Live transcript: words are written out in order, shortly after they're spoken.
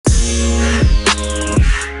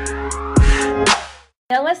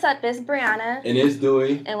up? It's Brianna. And it's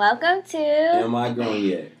S2E3. And welcome to Am I Grown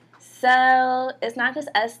Yet? So, it's not just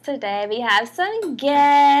us today. We have some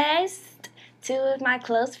guests. Two of my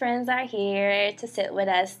close friends are here to sit with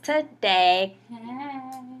us today.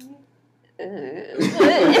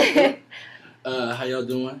 Hey. How y'all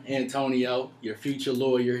doing? Antonio, your future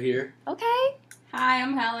lawyer here. Okay. Hi,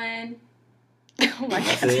 I'm Helen. Oh my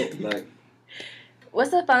That's God. it.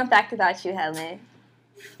 What's the fun fact about you, Helen?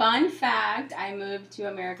 Fun fact, I moved to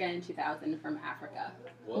America in 2000 from Africa.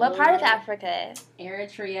 What part of Africa?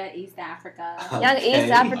 Eritrea, East Africa. Young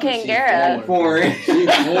East African girl. Foreign. She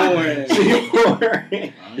foreign. She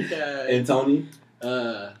foreign. Okay. And Tony?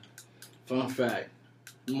 Fun fact.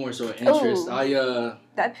 More so interest. Ooh.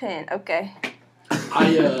 That pen, okay.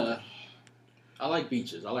 I like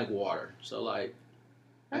beaches. I like water. So I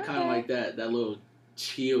kind of like that little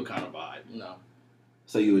chill kind of vibe, you know.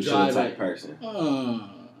 So you a chill type person? I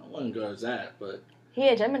wouldn't go as that, but He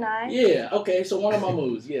a Gemini. yeah. Okay, so one of my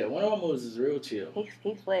moves. Yeah, one of my moves is real chill.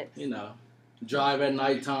 He flips. You know, drive at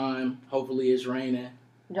nighttime. Hopefully it's raining.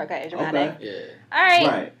 Okay, dramatic. Yeah. All right.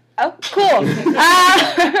 Right. Oh, cool.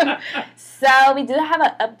 So we do have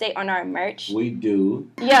an update on our merch. We do.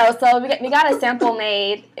 So we got a sample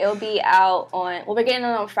made. It'll be out on. We're getting it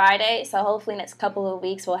on Friday. So hopefully next couple of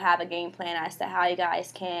weeks we'll have a game plan as to how you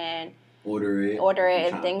guys can Order it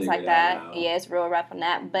and things like that. Yeah, it's real rough on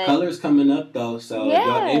that. But color's coming up though, so if Yeah.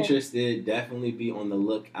 y'all interested, definitely be on the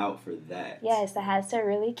lookout for that. yes, the hats are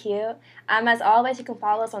really cute. As always, you can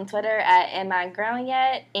follow us on Twitter at Am I Grown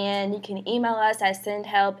Yet? And you can email us at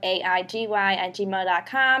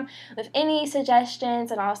sendhelp@gmail.com with any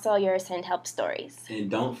suggestions and also your send help stories. And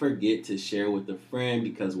don't forget to share with a friend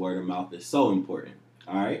because word of mouth is so important.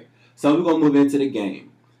 Alright? So we're gonna move into the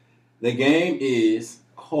game. The game is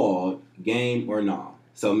called Game or Nah.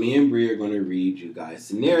 So me and Bree are going to read you guys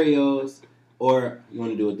scenarios, or you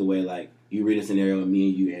want to do it the way like you read a scenario and me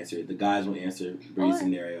and you answer it. The guys will answer Bree's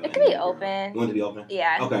scenario. It can be open. You want it to be open?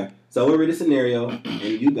 Yeah. Okay. So we'll read a scenario and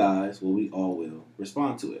you guys, we all will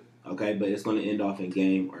respond to it. Okay? But it's going to end off in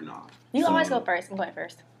game or nah. You So- always go first. I'm going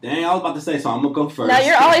first. Dang, I was about to say, so I'm going to go first. No,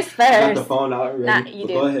 you're always first. Got the phone out already. Nah, you But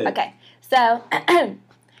do. Go ahead. Okay. So,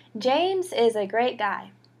 James is a great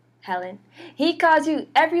guy, Helen. He calls you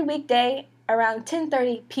every weekday around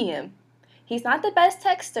 10:30 p.m. He's not the best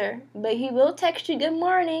texter, but he will text you good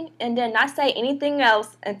morning and then not say anything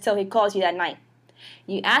else until he calls you that night.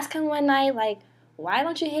 You ask him one night, like, why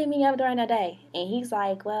don't you hit me up during the day? And he's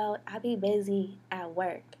like, well, I be busy at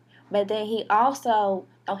work. But then he also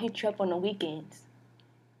don't hit you up on the weekends.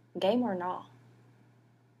 Game or no?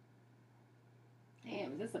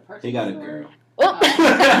 Damn, is this a person? He got a girl. Oh. Do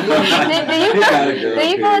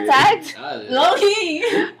you feel attacked? Low key.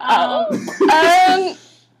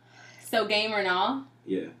 So game or no?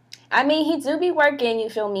 Yeah. I mean, he do be working, you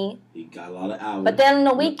feel me? He got a lot of hours. But then on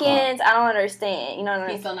the on the weekends, I don't understand. You know what I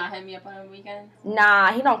He mean? still not hit me up on the weekend?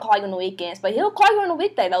 Nah, he don't call you on the weekends, but he'll call you on the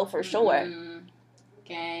weekday though, for sure.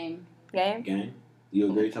 Game. Okay? Gang? You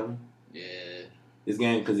agree, Tony? Yeah. It's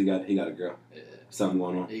game because he got a girl. Yeah. Something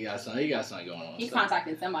going on. He got something going on. He's so.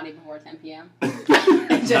 contacting somebody before 10 p.m.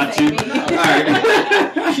 Not you. me.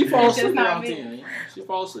 Alright. She falls Just asleep not around me. 10. She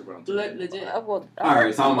falls asleep around 10. Legit. Well,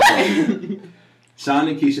 Alright, so I'm gonna Sean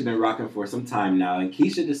and Keisha been rocking for some time now, and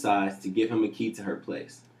Keisha decides to give him a key to her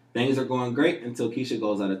place. Things are going great until Keisha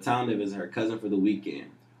goes out of town to visit her cousin for the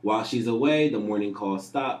weekend. While she's away, the morning calls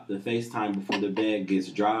stop, the FaceTime before the bed gets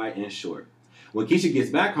dry and short. When Keisha gets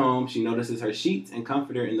back home, she notices her sheets and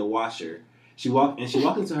comforter in the washer. She walks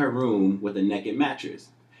into her room with a naked mattress.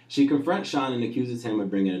 She confronts Sean and accuses him of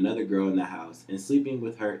bringing another girl in the house and sleeping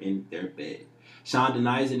with her in their bed. Sean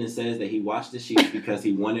denies it and says that he washed the sheets because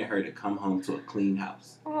he wanted her to come home to a clean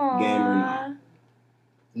house. Aww. Game or not?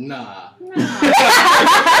 Nah.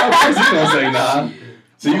 Of course you gonna say nah.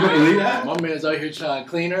 So you gonna leave that? My man's out here trying to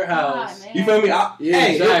clean her house. Man. You feel me? Yeah,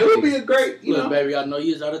 Hey, exactly. it would be a great, Look, baby, I know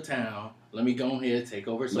you's out of town. Let me go ahead, take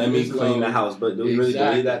over some Let of me this clean load. the house. But do we really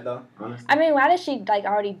Exactly. believe that though? Honestly. I mean, why did she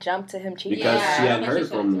already jump to him cheating? Because Yeah, she I hadn't think heard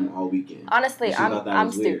she from should. him all weekend. Honestly, She thought that I'm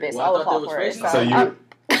was weird. stupid, so Well, I I would thought fall that for was it. FaceTime. So you I'm-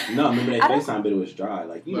 no, remember they I don't- FaceTime, but it was dry.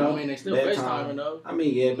 Like you Well, know, I mean, they still bedtime. FaceTiming though. I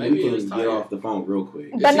mean, yeah, but Maybe we it was can get tired. off the phone real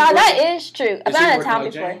quick. But he no, that working- is true. I've Is he been out of working town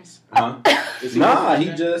like before. James? Huh? Is he Nah, working he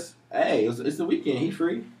like just it's the weekend. He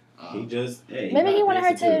free. James? He just Maybe got he wanted her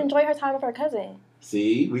things to do. enjoy her time with her cousin.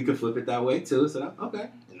 See, we could flip it that way too. So that, okay.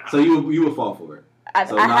 Nah. So you would fall for it.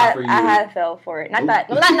 So I not for you. have fell for it. Not Ooh. that,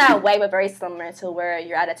 well, not in that way, but very similar to where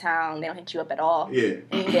you're out of town, they don't hit you up at all, Yeah.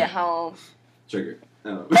 and you get home. Triggered.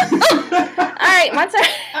 Oh. All right, my turn.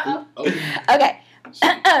 Oh. Okay,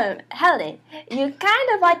 Helen, you kind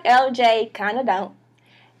of like LJ, kind of don't.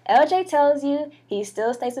 LJ tells you he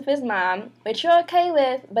still stays with his mom, which you're okay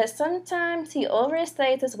with, but sometimes he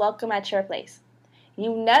overstays his welcome at your place.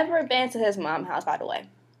 You've never been to his mom's house, by the way.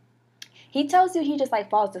 He tells you he just like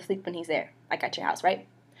falls asleep when he's there, like at your house, right?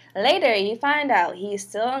 Later, you find out he's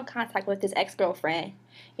still in contact with his ex-girlfriend.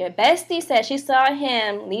 Your bestie said she saw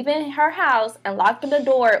him leaving her house and locking the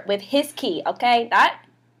door with his key, okay? Not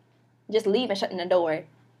just leaving, shutting the door.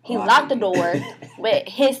 He locked the door with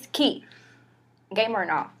his key. Game or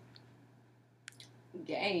not?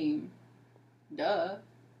 Game. Duh.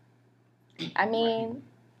 I mean,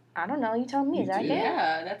 I don't know. You tell me. Is that game?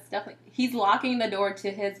 Yeah, that's definitely. He's locking the door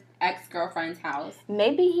to his ex-girlfriend's house.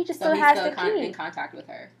 Maybe he just So still he's has still the key. in contact with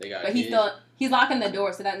her. But He's locking the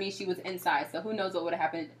door, so that means she was inside. So who knows what would have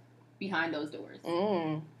happened behind those doors?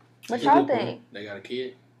 What y'all think? They got a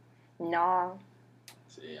kid? No.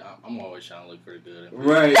 See, I'm always trying to look for the good.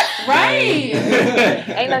 Right. Right.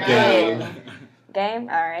 Ain't no kid. Game?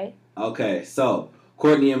 Alright. Okay, so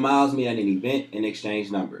Courtney and Miles meet at an event and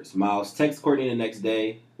exchange numbers. Miles texts Courtney the next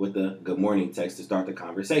day with a good morning text to start the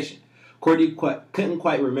conversation. Courtney couldn't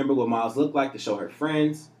quite remember what Miles looked like to show her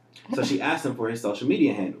friends, so she asked him for his social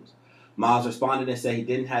media handles. Miles responded and said he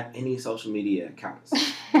didn't have any social media accounts.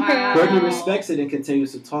 Wow. Courtney respects it and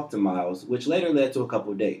continues to talk to Miles, which later led to a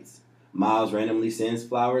couple dates. Miles randomly sends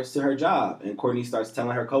flowers to her job, and Courtney starts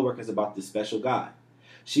telling her coworkers about this special guy.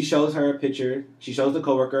 She shows the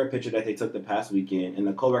coworker a picture that they took the past weekend, and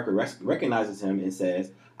the coworker recognizes him and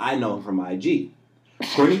says, "I know him from IG."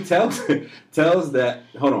 Courtney tells the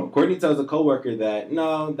coworker that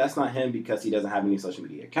no, that's not him because he doesn't have any social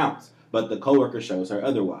media accounts. But the coworker shows her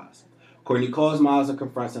otherwise. Courtney calls Miles and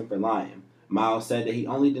confronts him for lying. Miles said that he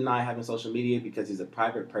only denied having social media because he's a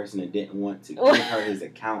private person and didn't want to give her his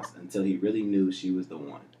accounts until he really knew she was the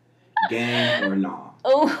one. Game or nah?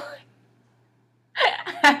 Oh.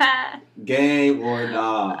 Game or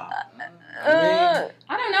nah? I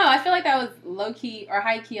don't know. I feel like that was low key or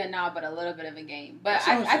high key a nah, but a little bit of a game. But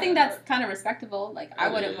I think that's kind of respectable. Like I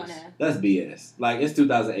wouldn't want to. That's BS. Like it's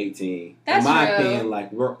 2018. That's in my true. opinion,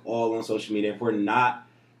 like we're all on social media. If we're not,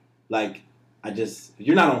 like if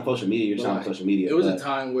you're not on social media, you're just not on social media. It was a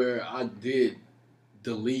time where I did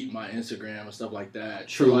delete my Instagram and stuff like that.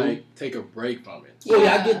 True. To, like take a break from it. Well,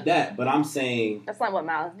 yeah, I get that, but I'm saying that's not what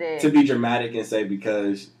Miles did. To be dramatic and say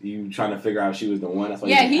because you trying to figure out if she was the one. That's why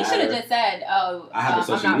he should have just said, "Oh, I have a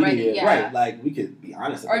social I'm not media." ready. Yeah. Right? Like we could be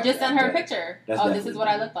honest. Or About just that, send her a picture. Oh, this is what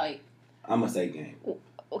I look like. I'm gonna say game.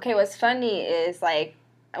 Okay, what's funny is like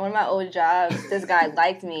at one of my old jobs, this guy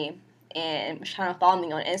liked me and was trying to follow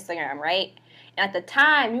me on Instagram, right? And at the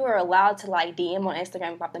time, you were allowed to like DM on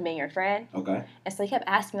Instagram about them being your friend. Okay. And so he kept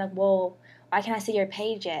asking me like, "Well, why can't I see your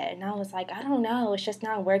page yet?" And I was like, "I don't know. It's just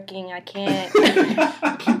not working. I can't."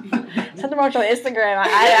 Something wrong with your Instagram.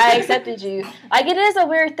 I accepted you. Like it is a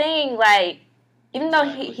weird thing. Like even though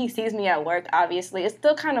he sees me at work, obviously, it's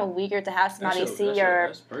still kind of weird to have somebody see your.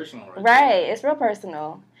 That's personal, right? It's real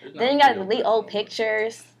personal. Then you gotta delete old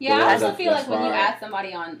pictures. Yeah, I also feel like when you add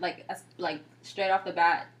somebody on like straight off the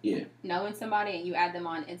bat, knowing somebody and you add them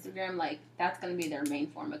on Instagram, like that's gonna be their main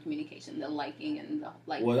form of communication, the liking and the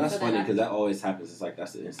like. Well, that's funny because that always happens. It's like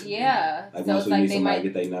that's the instant. Yeah. Like so once it's we like meet they somebody, might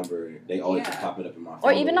get their number, they always just pop it up in my phone.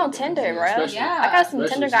 Or even on Tinder, bro. Yeah. I got some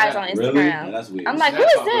Tinder guys on Instagram. Really? Yeah, that's weird. I'm like, who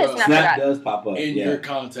is this? And Snap does pop up in your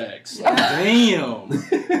contacts. Damn.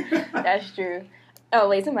 That's true. Oh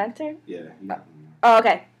wait, is it my turn? Yeah. Oh,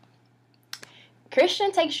 okay.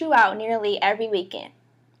 Christian takes you out nearly every weekend.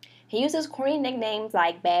 He uses corny nicknames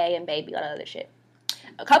like bae and baby, all that other shit.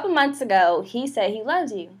 A couple months ago, he said he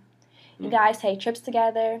loves you. You guys take trips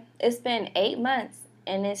together. It's been 8 months,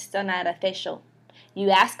 and it's still not official. You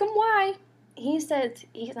ask him why. He says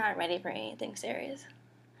he's not ready for anything serious.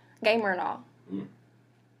 Gamer and all.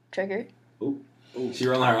 Triggered. Ooh. She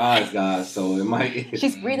rolling her eyes, guys, so it might...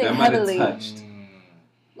 She's breathing that heavily. Might have touched.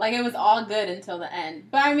 Like, it was all good until the end.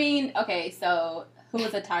 But, I mean, okay, so who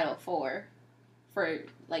was the title for? For,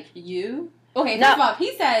 like, you? Okay, first of all, if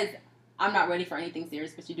he says, I'm not ready for anything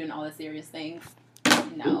serious, but you're doing all the serious things,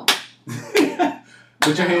 no.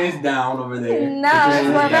 Put your hands down over there. No, that's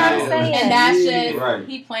what I'm saying. And that's just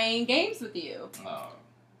he playing games with you.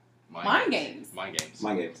 Mind games. Mind games.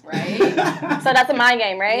 Mind games. Right? So that's a mind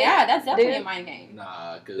game, right? Yeah, that's definitely a mind game.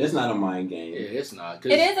 Nah, cause it's not a mind game. Yeah, it's not.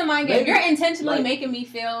 It is a mind game. You're intentionally making me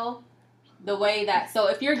feel the way that. So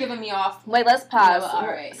if you're giving me off. Wait, let's pause. All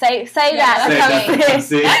right. Say that. That's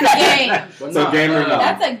a game. So game or no?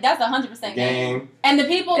 That's 100% game. And the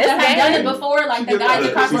people that have done it before, like the guys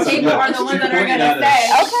across the table, are the ones that are gonna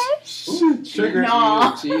say, okay. Trigger.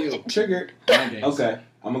 No. Trigger. Okay,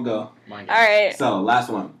 I'm gonna go. All right. So last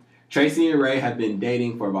one. Tracy and Ray have been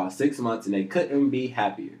dating for about 6 months and they couldn't be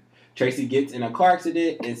happier. Tracy gets in a car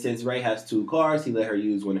accident, and since Ray has 2 cars, he let her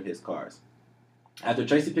use one of his cars. After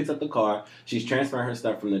Tracy picks up the car, she's transferring her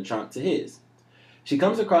stuff from the trunk to his. She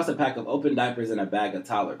comes across a pack of open diapers and a bag of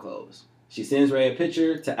toddler clothes. She sends Ray a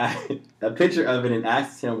picture of it and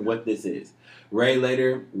asks him what this is. Ray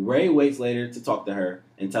waits later to talk to her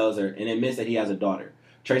and tells her and admits that he has a daughter.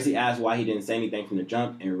 Tracy asks why he didn't say anything from the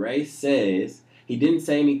jump, and Ray says he didn't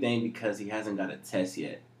say anything because he hasn't got a test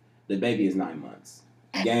yet. The baby is 9 months.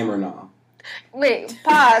 Game or no? Wait,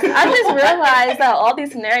 pause. I just realized that all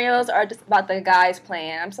these scenarios are just about the guy's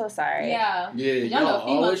plan. I'm so sorry. Yeah. Yeah, Y'all know y'all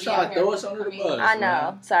always females try to be throw out us here. under the I mean, bus. I know.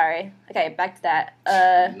 Man. Sorry. Okay, back to that.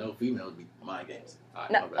 No females be mind games. All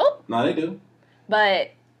right, No. my bad. Oh, No, they do.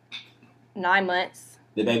 but 9 months.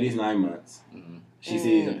 The baby's 9 months. Mm-hmm. She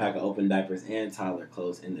sees a pack of open diapers and toddler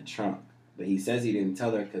clothes in the trunk. But he says he didn't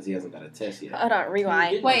tell her because he hasn't got a test yet. Hold on,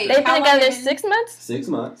 rewind. Wait, They've been how long together have they been- 6 months? 6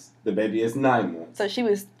 months. The baby is 9 months. So she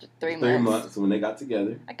was 3 months. 3 months when they got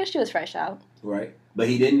together. I guess she was fresh out. Right. But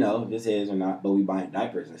he didn't know if it's his or not, but we buying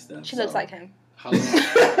diapers and stuff. She looks like him. How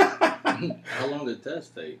long? How long did the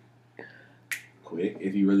test take? Quick.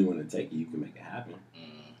 If you really want to take it, you can make it happen.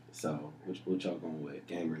 Mm. So, what y'all going with?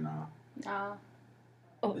 Game or not? No,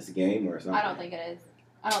 It's a game or something? I don't think it is.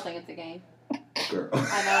 I don't think it's a game. Girl.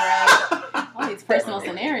 I know, right? All these personal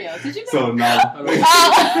scenarios. Did you know? So, no.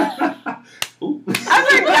 Oh, Ooh.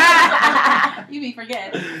 I forgot. You be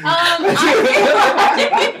forgetting. Wow.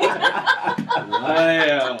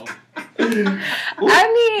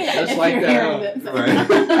 I mean, Just If like you're that. hearing this. Right.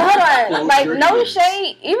 hold on. Like, no triggers.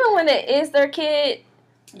 shade. Even when it is their kid,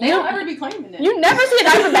 They don't ever be claiming it. you never see a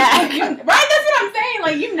diaper bag. Right, that's what I'm saying.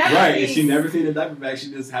 Like, you never Right, see. and she never seen the diaper bag.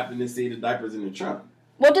 She just happened to see the diapers in the trunk.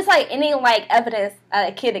 Well, just like any like evidence that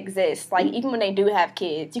a kid exists. Like even when they do have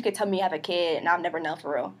kids, you could tell me you have a kid, and I'll never know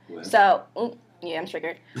for real. Well, So yeah, I'm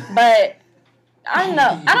triggered. But I don't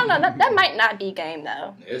know. That might not be game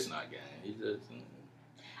though. It's not game. He just.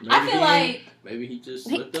 I feel like maybe he just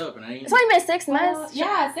slipped up and ain't. It's only been 6 months.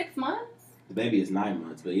 yeah, 6 months. the baby is 9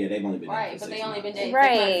 months, but yeah, they've only been Right, out for but 6 they only been months. dating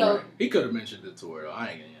Right. 6 months. He could have mentioned it to her. Though. I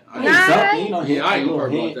ain't I gonna. mean, Nah. something, you know, hint, Yeah, I ain't a little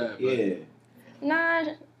gonna hint. about that, but- Yeah. Nah,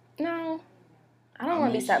 no. I don't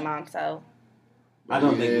want to be stepmom, so I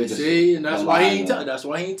don't think we Yeah, just see, and that's why he ain't alive. tell. That's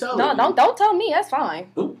why he ain't tell. no, her. don't tell me. That's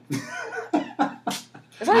fine. Ooh.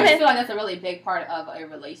 It's I only just been feel like that's a really big part of a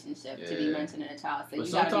relationship to be Yeah. mentioned in a child. So But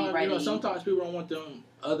you gotta be sometimes, ready. sometimes people don't want them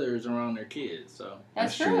others around their kids. So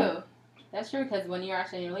That's That's true. true. That's true because when you're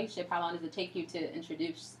actually in a relationship, how long does it take you to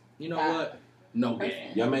introduce? you know That what? No person.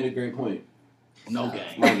 game. Y'all made a great point. No So-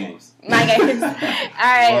 game. My games. my games. All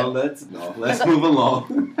right. Well, let's move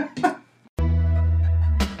along.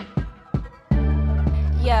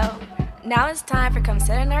 Yo, now it's time for Come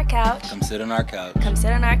Sit on Our Couch. Come sit on our couch. Come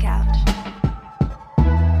sit on our couch.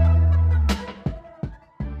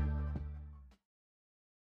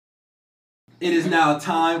 It is now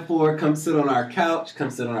time for Come Sit on Our Couch.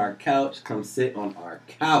 Come sit on our couch. Come sit on our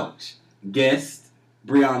couch. Guest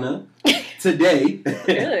Breyanna. Today,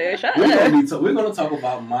 Ew, shut we're up. gonna talk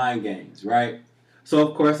about mind games, right? So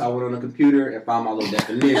of course I went on the computer and found my little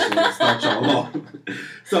definition and start y'all off.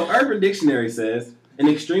 So Urban Dictionary says an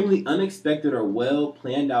extremely unexpected or well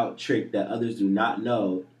planned out trick that others do not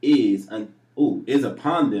know is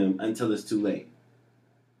upon them until it's too late.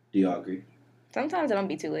 Do y'all agree? Sometimes it don't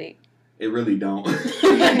be too late. It really don't. but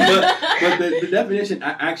the definition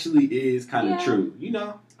actually is kind of Yeah. true. You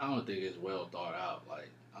know, I don't think it's well thought out. Like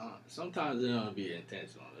sometimes it don't be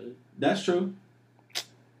intentional. that's true.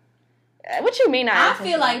 What you mean? I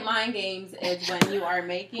feel like mind games is when you are Ooh, you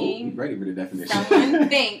making ready for the definition? someone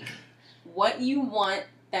think what you want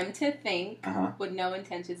them to think Uh-huh. with no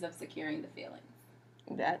intentions of securing the feeling.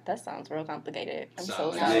 That sounds real complicated. I'm so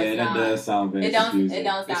Sounds No, sorry. Yeah, it's that not. does sound very It don't confusing.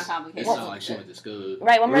 sound It complicated. sounds like she went to school.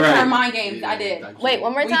 Right, one more Right. For time. mind games, I did. Wait,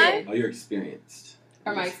 one more We time. did. Oh, you're experienced.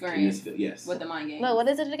 Or my Yes, experience in this field, yes. with the mind games. Look, what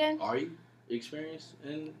is it again? Are you experienced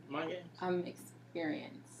in mind games? I'm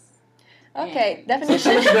experienced. Okay, So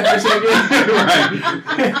definition. what's the definition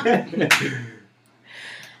again?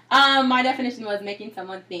 Right. My definition was making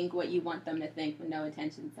someone think what you want them to think with no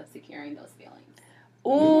intentions of securing those feelings.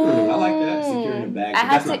 Ooh, I like that. Securing the bag, I but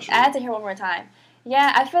had that's to. not true. I had to hear one more time.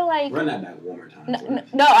 Yeah, I feel like. Run that back one more time.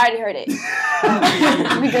 No, I already heard it.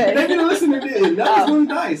 We good. They didn't listen to this. That was Oh. one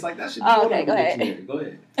dice. Like that should be Oh, on okay, the go ahead. dictionary. Go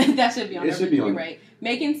ahead. That should be on It there. should be You're on right.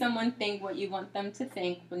 Making someone think what you want them to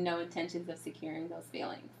think with no intentions of securing those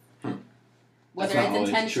feelings. Hmm. Whether That's not it's always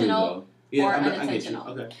true, intentional though. Yeah, or I get you. unintentional.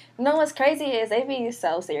 Okay. You know what's crazy is they be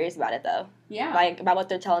so serious about it though. Yeah. Like about what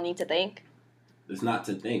they're telling you to think. It's not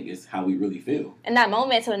to think. It's how we really feel. In that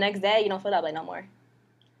moment till the next day, you don't feel that way no more.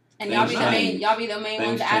 And y'all be the main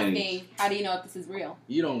Things ones change. asking, how do you know if this is real?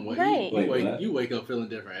 You don't wait. Right. You wake up feeling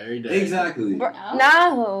different every day. Exactly.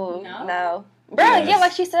 No. Bro, Yes. yeah,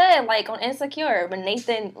 like she said, like on Insecure, when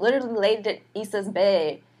Nathan literally laid at Issa's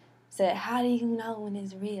bed, said, "How do you know when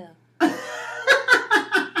it's real?"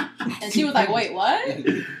 And she was like, wait, what?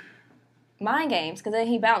 Mind games, because then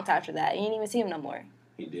he bounced after that. You didn't even see him no more.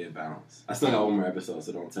 He did bounce. I still got one more episode,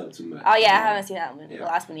 so don't tell too much. Oh yeah, I haven't seen that one, Yeah. the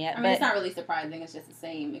last one yet. I mean, But it's not really surprising. It's just the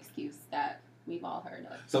same excuse that we've all heard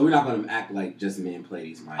of. So we're not going to act like just men play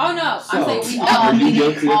these mind Oh, games. no. So, I'm saying we all are you play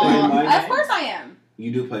guilty of playing mind games? Of course I am.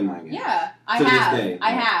 You do play mind games. Yeah, I To have. this day.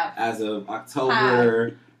 I have. As of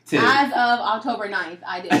October 10th. As of October 9th,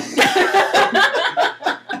 I did.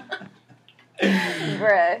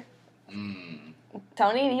 bruh, Mm.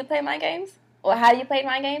 Tony, do you play mind games? Or how do you play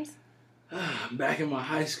mind games? Back in my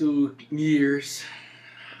high school years,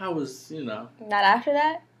 I was, Not after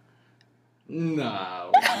that.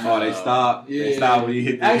 no. Oh, they stopped. Yeah. They stopped when you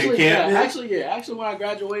hit the Actually, campus? Actually, when I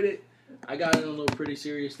graduated, I got in a little pretty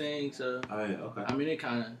serious thing. So, Oh, yeah, okay. I mean, it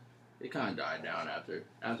kind of died down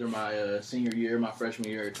after my senior year, my freshman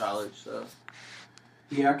year at college. So,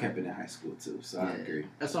 Yeah, I kept it in high school, too, so I agree.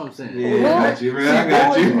 that's what I'm saying. Yeah, I got you, man. I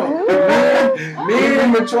got you.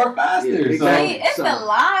 Men mature faster. Yeah, so. exactly. See, it's the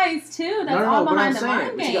lies, too. That's all but behind I'm the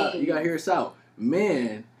mind saying, game. you got to hear us out.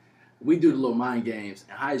 Men, we do the little mind games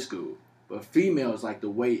in high school, but females like to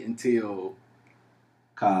wait until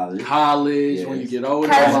College. when you get older.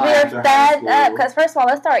 Because After we're high fed school. up. Because first of all,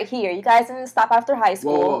 let's start here. You guys didn't stop after high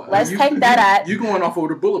school. Let's take that at. You going off over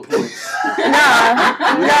the bullet points.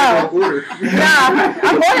 No. Order. Nah,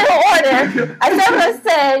 I'm going in order. I said what I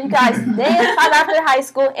said. You guys didn't stop after high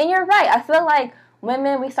school. And you're right. I feel like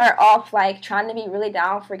women, we start off like trying to be really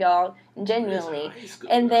down for y'all genuinely.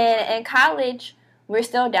 And then in college, we're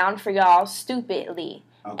still down for y'all stupidly.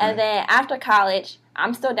 Okay. And then after college,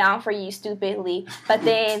 I'm still down for you stupidly. But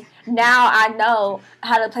then now I know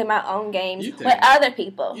how to play my own games You think- with other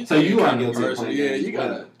people. So you are guilty of person. playing Yeah, games you as well.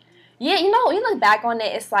 gotta. Yeah, you look back on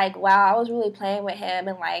it, it's like, wow, I was really playing with him,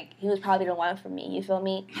 and like he was probably the one for me. You feel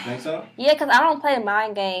me? You think so? Yeah, because I don't play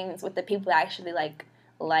mind games with the people that actually like.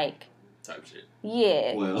 Type shit.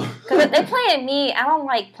 Yeah, Well. because if they playing me, I don't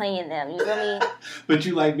like playing them. You feel me? But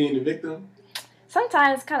you like being the victim?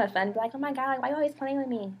 Sometimes it's kind of fun. Be like, oh my god, why are you always playing with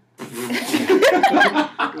me?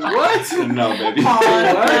 What? No, baby.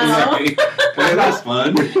 Oh, Well, that's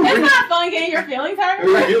fun. It's not fun getting your feelings hurt.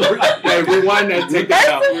 Hey, rewind that. Take that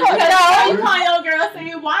out. That's the You fun. call your girl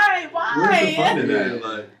saying, why? Where's the fun in that?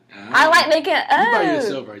 Like, I like making. You by Oh,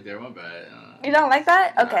 yourself right there. My bad. you don't like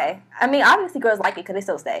that? Nah. Okay. I mean, obviously girls like it because they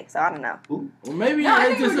still stay. So I don't know. Well, maybe No, I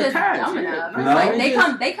they think we're just attached. dumb Yeah. enough. No. Like, they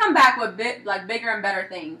just- come back with bigger and better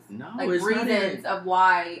things. No, Like it's not reasons even. of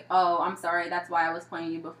why. Oh, I'm sorry. That's why I was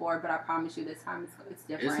playing you before, but I promise you this time it's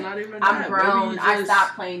different. It's not even. I'm that. grown. Maybe I just-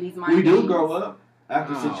 stopped playing these mind we games. do grow up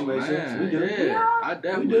after Oh, situations. man, We do. Yeah, I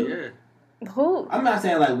definitely We do. yeah. Who? I'm not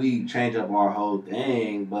saying like we change up our whole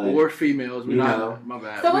thing, but We're females. We You not. know. My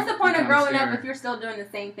bad. So what's the point we of kinda growing up staring. if you're still doing the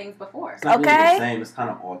same things before? it's not really Okay. the same. It's kind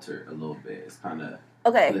of altered a little bit. It's kind of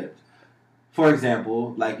Okay. flipped. For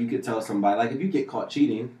example, like you could tell somebody, like if you get caught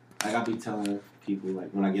cheating, like I'll be telling people, like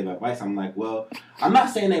when I give advice, I'm like, well, I'm not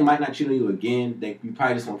saying they might not cheat on you again. You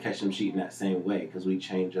probably just won't catch them cheating that same way because we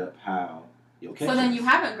change up how you'll catch So then them. you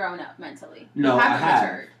haven't grown up mentally. No, you I haven't have.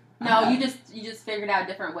 matured. I No, have. you just figured out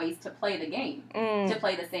different ways to play the game, to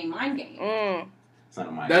play the same mind game. It's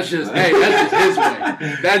not my That's game, just but- hey. That's just his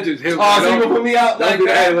way. That's just his way. Oh, so you Don't- gonna put me out Don't like do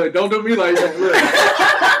that? Hey, look, don't do me like that.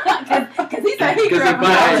 Look. Because he said he grew 'Cause up if in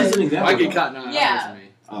I- That's college. just an If example. I get though. caught, nah, Yeah. that's me.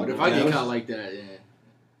 Oh, But if yeah, I get that's- caught like that, yeah.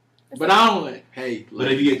 But I don't. Hey, But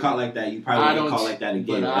look, if you get caught like that, you I probably get don't caught che- like that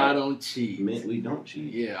again. but right? I don't cheat. Man, we don't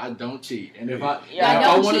cheat. Yeah, I don't cheat. And if I, Yeah, if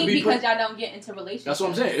Y'all I don't wanna cheat be because y'all don't get into relationships. that's what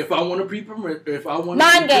I'm saying. If I want to be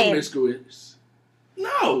Mind game. promiscuous,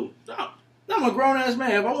 no, I'm a grown ass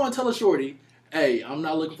man. If I want to tell a shorty, hey, I'm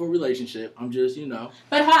not looking for a relationship. I'm just,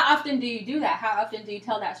 But how often do you do that? How often do you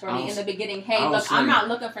tell that I shorty don't in the beginning, I hey, don't look, sling I'm it. not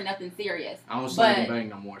looking for nothing serious. I don't sling But- and bang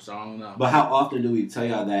no more. So I don't know. But how often do we tell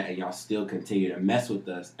y'all that and y'all still continue to mess with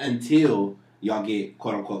us until y'all get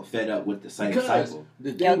quote unquote fed up with the same Because cycle?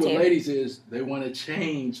 the thing with Guilty. ladies is they want to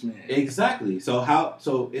change, man. Exactly.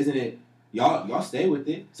 So isn't it y'all stay with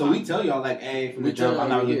it? So we tell y'all like, hey, from the We tell jump, I'm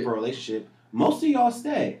y'all, not looking yeah. for a relationship. Most of y'all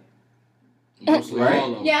stay, Mostly Right? all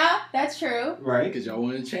of them. Yeah, that's true. right? Because y'all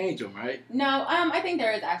want to change them, right? No, I think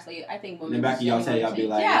there is actually. I think women. In the back of y'all's head, y'all be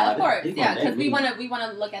like, yeah, nah, of course, he yeah, gonna because date we me.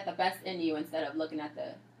 want to look at the best in you instead of looking at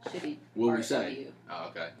the shitty What we parts say. of you. Oh,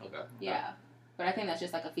 okay. Yeah, but I think that's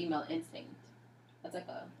just like a female instinct. That's like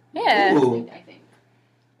a Yeah. Ooh. instinct, I think.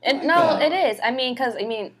 And Like no, that. it is. I mean,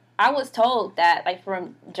 I was told that, like,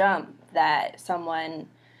 from jump, that someone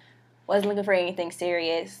wasn't looking for anything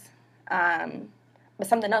serious, but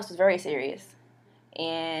something else was very serious.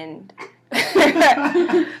 And,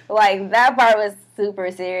 like, that part was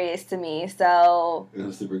super serious to me, so... It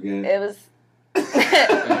was super good. It was...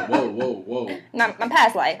 Hey, whoa. Not my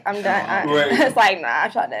past life. I'm done. Right. It's like, nah,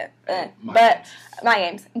 I'm trying to... But, my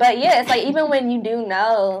games. But, yeah, it's like, even when you do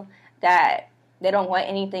know that they don't want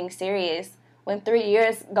anything serious, when 3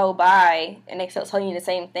 years go by and they still telling you the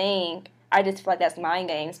same thing, I just feel like that's mind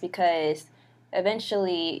games, because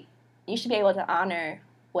eventually you should be able to honor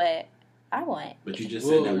what I want. But you just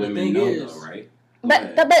said that women know, though, right?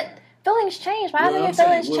 But feelings change. Why haven't your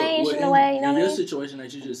feelings changed in a way? You know what I mean? In your situation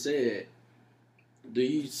that you just said, do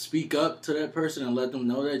you speak up to that person and let them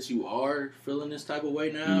know that you are feeling this type of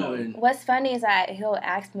way now? No. And what's funny is that he'll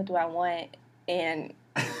ask me what do I want, and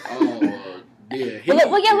yeah.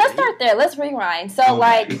 Let's start there. Let's rewind. So,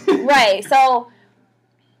 right. So,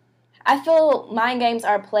 I feel mind games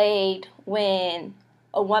are played when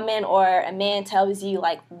a woman or a man tells you,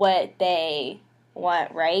 like, what they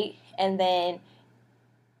want, right? And then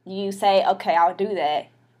you say, okay, I'll do that.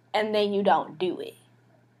 And then you don't do it.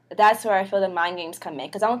 That's where I feel the mind games come in.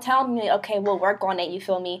 Because don't tell me, okay, we'll work on it, you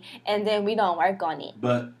feel me? And then we don't work on it.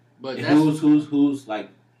 But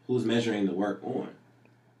who's measuring the work on?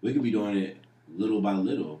 We could be doing it little by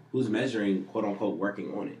little. Who's measuring, quote unquote,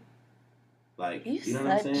 working on it? Like, you know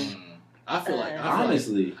what I'm saying? I feel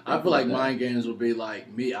like mind games would be like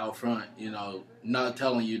me out front, not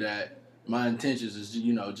telling you that my intentions is,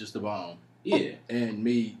 just a bone. Yeah. And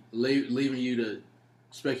me leaving you to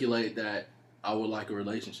speculate that I would like a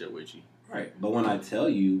relationship with you. Right. But when I tell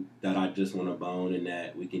you that I just want a bone and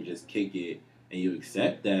that we can just kick it and you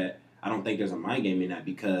accept that, I don't think there's a mind game in that,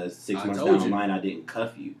 because 6 months down the line I didn't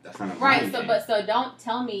cuff you. That's not a mind game. So don't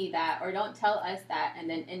tell me that, or don't tell us that, and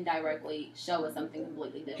then indirectly show us something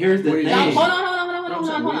completely different. Here's the thing. Hold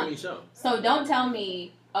on. Show? So don't tell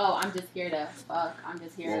me, oh, I'm just here to fuck. I'm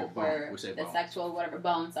just here for the sexual whatever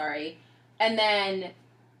bone. Sorry, and then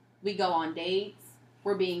we go on dates.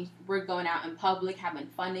 We're going out in public, having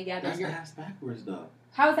fun together. That's ass backwards, though.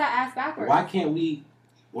 How's that ass backwards? Why can't we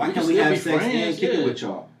have sex and kick it with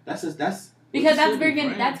y'all? Because that's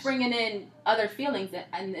bringing in other feelings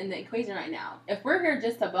in the equation right now. If we're here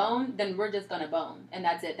just to bone, then we're just gonna bone, and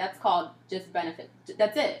that's it. That's called just benefit.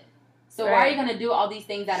 That's it. So why are you gonna do all these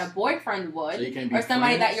things that a boyfriend would, or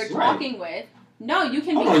somebody that you're talking with? No, you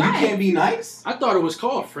can be friends. You can't be nice? I thought it was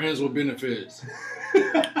called friends with benefits.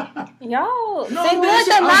 Yo,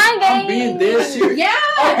 I'm being dead serious. Yeah.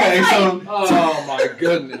 Okay, oh my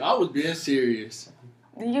goodness, I was being serious.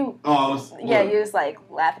 You was like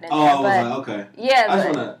laughing at that. I was like, okay.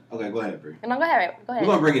 Yeah, okay, go ahead, Bree. No, go ahead. We're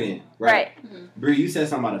gonna bring it in, right? Mm-hmm. Bree, you said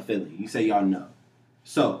something about a feeling. You say y'all know.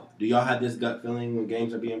 So, do y'all have this gut feeling when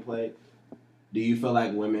games are being played? Do you feel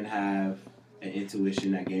like women have an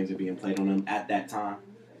intuition that games are being played on them at that time?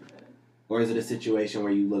 Or is it a situation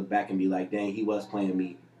where you look back and be like, dang, he was playing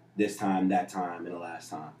me this time, that time, and the last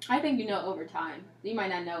time? I think you know over time. You might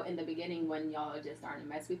not know in the beginning when y'all are just starting to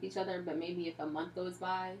mess with each other, but maybe if a month goes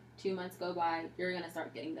by, 2 months go by, you're going to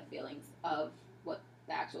start getting the feelings of what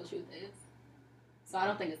the actual truth is. So I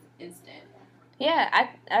don't think it's instant. Yeah,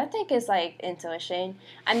 I think it's like intuition.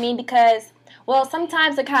 I mean, because, well,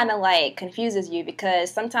 sometimes it kind of like confuses you, because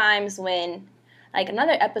sometimes when, like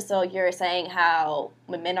another episode, you're saying how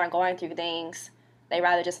when men are going through things, they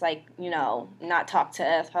rather just like, not talk to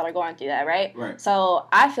us while they're going through that, right? Right. So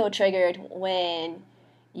I feel triggered when,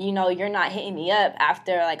 you're not hitting me up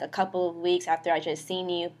after like a couple of weeks after I just seen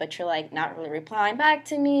you, but you're like not really replying back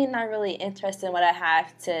to me, not really interested in what I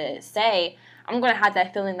have to say. I'm going to have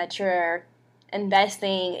that feeling that you're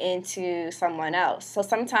investing into someone else. So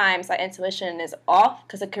sometimes my intuition is off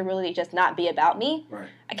because it could really just not be about me. Right.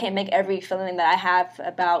 I can't make every feeling that I have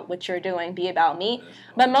about what you're doing be about me.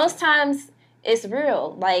 But most times it's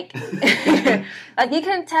real. Like, like you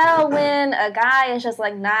can tell when a guy is just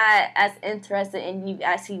like not as interested in you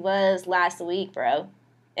as he was last week, bro.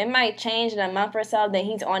 It might change in a month or so, then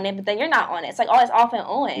he's on it, but then you're not on it. It's like always off and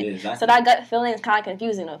on. Yeah, exactly. So that gut feeling is kind of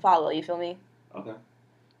confusing to follow, you feel me? Okay.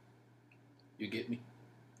 You get me?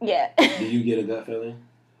 Yeah. Do you get a gut feeling?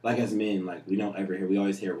 Like as men, like we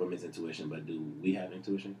always hear women's intuition, but do we have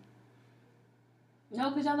intuition?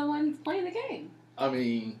 No, because y'all the ones playing the game. I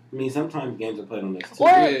mean, sometimes games are played on this too.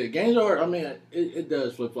 Yeah, games are. I mean, it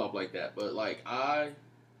does flip flop like that. But like, I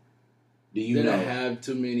didn't have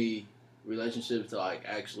too many relationships to like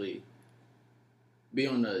actually be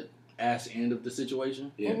on the ass end of the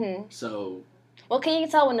situation. Yeah. Mm-hmm. So Well, can you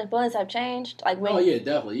tell when the feelings have changed? Like when? Oh yeah,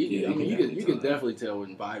 definitely. You can tell. definitely tell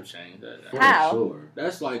when vibes change. For How? sure.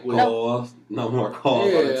 That's like when Calls, no more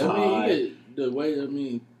calls all the time. I mean, the way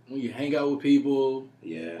when you hang out with people,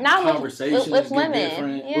 Not conversations with get women.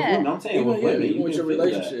 different. Yeah. With women, I'm saying with women, even you with can your feel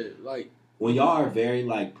relationship, that. When y'all are very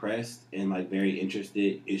like pressed and like very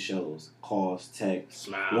interested, it shows. Calls, texts,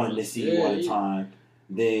 smiles, wanting to see you all the time.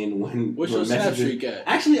 Then what's when your Snapstreak at?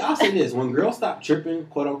 Actually, I'll say this: when girls stop tripping,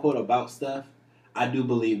 quote unquote, about stuff, I do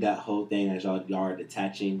believe that whole thing as y'all are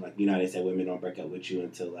detaching. Like they say women don't break up with you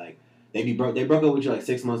until like they broke up with you like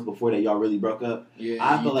 6 months before that y'all really broke up. Yeah,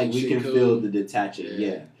 I feel like we can feel the detaching.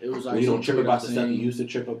 Yeah. It was like when you don't trip about the stuff you used to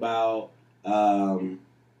trip about.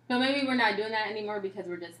 But maybe we're not doing that anymore because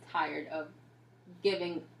we're just tired of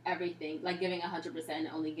giving everything, like giving 100% and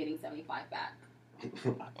only getting 75 back. I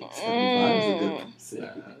think 75 is a good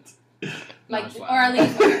percent. Like, or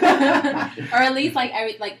at least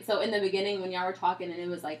like so in the beginning when y'all were talking and it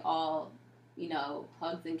was like all,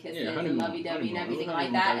 hugs and kisses and lovey-dovey and everything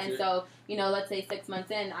like that. And so, let's say 6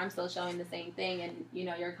 months in, I'm still showing the same thing and,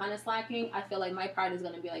 you're kind of slacking. I feel like my pride is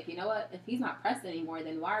going to be like, you know what? If he's not pressed anymore,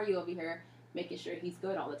 then why are you over here making sure he's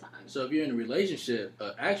good all the time? So if you're in a relationship,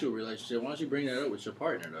 actual relationship, why don't you bring that up with your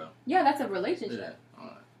partner, though? Yeah, that's a relationship.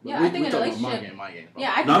 Yeah, I think in a relationship. My game.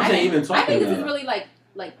 Yeah, I think this is really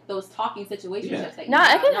like those talking situationships. Yeah. No,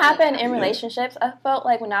 it can happen in relationships. I felt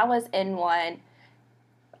like when I was in one,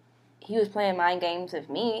 he was playing mind games with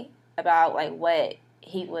me about like what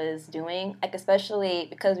he was doing, like especially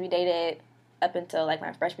because we dated up until like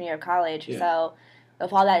my freshman year of college. Yeah. So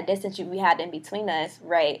with all that distance we had in between us,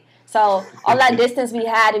 right? So all that distance we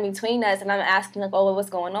had in between us, and I'm asking like, oh, what's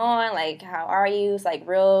going on? Like, how are you? It's like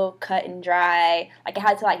real cut and dry. Like I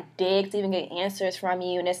had to like dig to even get answers from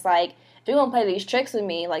you, and it's like, if you're gonna play these tricks with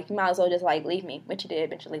me, like you might as well just like leave me, which you did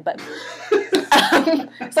eventually. But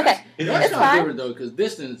it's okay. That's it's not fine. different though, because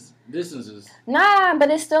distance is. Nah, but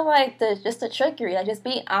it's still like the trickery. Like just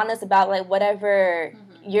be honest about like whatever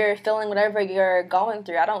you're feeling, whatever you're going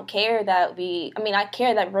through. I don't care that I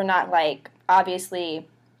care that we're not like obviously.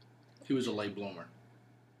 He was a late bloomer.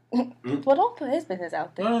 Well, don't put his business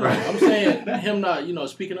out there. No. I'm saying him not,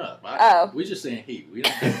 speaking up. We're just saying he. We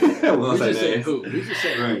don't. We're just saying who. We just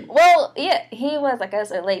saying right. Well, yeah, he was, I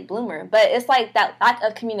guess, a late bloomer. But it's like that lack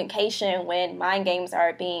of communication when mind games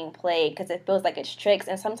are being played because it feels like it's tricks.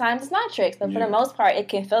 And sometimes it's not tricks. But for the most part, it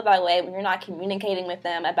can feel that way when you're not communicating with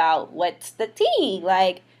them about what's the tea.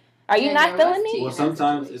 Like, are you not feeling me? Well,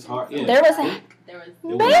 sometimes it's hard. Yeah. There was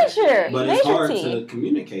major. But it's hard to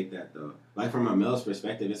communicate that, though. Like, from a male's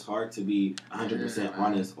perspective, it's hard to be 100%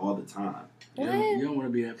 honest all the time. You don't want to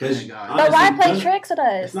be that bad guy. But why play tricks with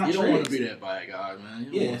us? It's not you tricks. don't want to be that bad guy, man.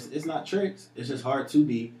 It's not tricks. It's just hard to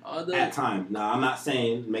be at times. Now, I'm not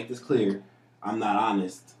saying, make this clear, I'm not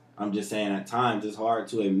honest. I'm just saying at times it's hard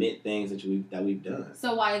to admit things that we've done.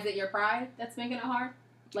 So why is it your pride that's making it hard?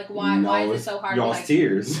 Like, why is it so hard? Y'all's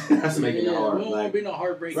tears. That's making it hard. We don't want to be no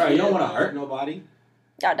heartbreak. Right, you don't want to hurt nobody.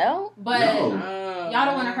 Y'all don't? But y'all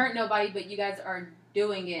don't want to hurt nobody, but you guys are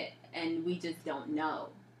doing it, and we just don't know.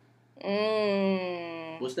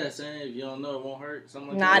 What's that saying? If you don't know, it won't hurt?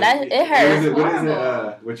 Something like that? It hurts. What is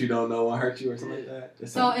it? What you don't know won't hurt you or something like that?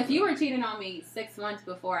 So if you were cheating on me 6 months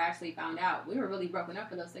before I actually found out, we were really broken up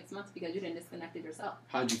for those 6 months because you didn't disconnect it yourself.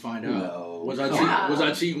 How'd you find out? No. Was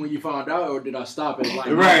I cheating when you found out, or did I stop at like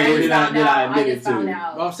right? Did I admit it to?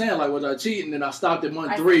 Well, I'm saying, like, was I cheating and I stopped at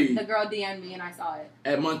month 3? The girl DM'd me and I saw it.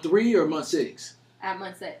 At month 3 or month 6? At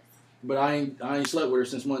month 6. But I ain't slept with her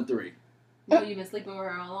since month 3. No, you've been sleeping with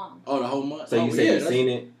her all along. Oh, the whole month. So you said you've seen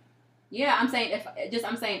it? Yeah, I'm saying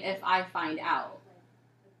if I find out.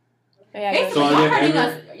 Yeah, so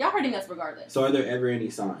y'all hurting us regardless. So are there ever any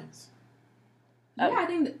signs? Yeah, I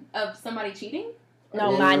think of somebody cheating.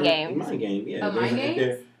 No, mind games. Mind game, yeah. Mind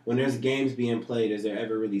games? When there's games being played, is there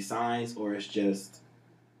ever really signs, or it's just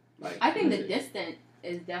like? I think the distance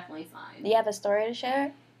is definitely signs. Do you have a story to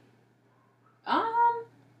share?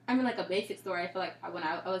 I mean, like a basic story. I feel like when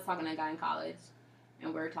I was talking to a guy in college,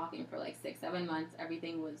 and we were talking for like 6-7 months,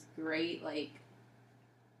 everything was great. Like,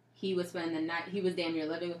 he was spending the night. He was damn near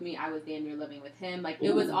living with me. I was damn near living with him. Like,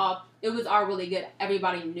 it was all really good.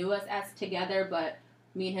 Everybody knew us as together, but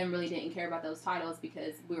me and him really didn't care about those titles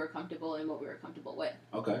because we were comfortable in what we were comfortable with.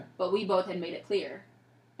 Okay. But we both had made it clear.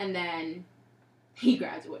 And then he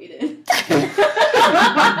graduated.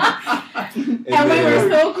 And we were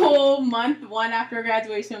so cool month 1 after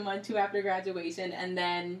graduation, month 2 after graduation, and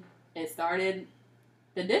then it started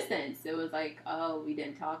the distance. It was like, oh, we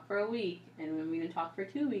didn't talk for a week, and then we didn't talk for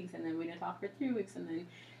 2 weeks, and then we didn't talk for 3 weeks, and then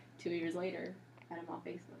 2 years later, had him on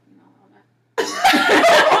Facebook, all that.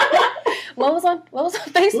 What was on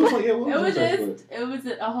Facebook? It was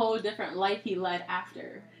a whole different life he led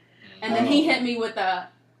after. And then he hit me with the,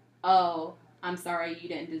 oh, I'm sorry, you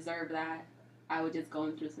didn't deserve that. I was just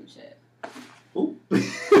going through some shit. Ooh.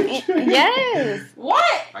 Yes.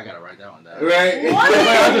 What? I gotta write that one down. Right. What?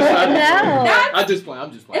 I'm just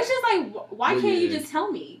playing. It's just like, why can't you just tell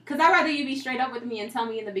me? Because I'd rather you be straight up with me and tell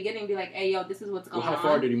me in the beginning, be like, hey, yo, this is what's going on. How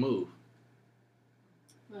far did he move?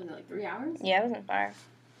 What was it, like 3 hours? Yeah, it wasn't far.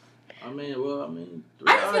 I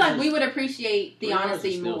just feel like we would appreciate the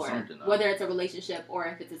honesty more, whether it's a relationship or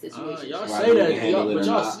if it's a situation. Y'all say that, but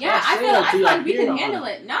y'all. Yeah, I feel like we can handle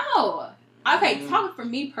it. No. Okay, talking for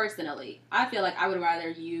me personally, I feel like I would rather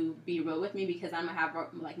you be real with me because I'm gonna have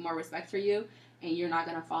like more respect for you, and you're not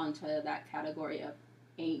gonna fall into that category of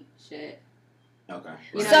ain't shit. Okay.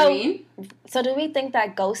 You know what I mean? So do we think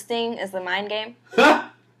that ghosting is the mind game?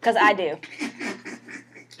 Because I do.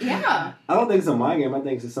 Yeah. I don't think it's a mind game. I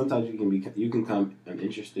think it's sometimes you can come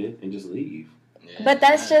uninterested and just leave. Yeah, but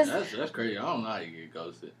that's crazy. I don't know how you get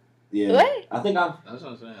ghosted. Yeah. What? I think That's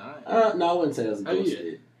what I'm saying. No, I wouldn't say I was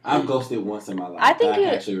ghosted. I've ghosted once in my life. I think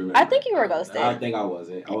you were ghosted. I think I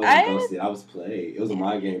wasn't. I wasn't ghosted. I was played. It was a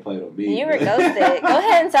mind game played on me. You were ghosted. Go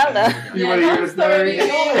ahead and tell them. You want to hear the story? Because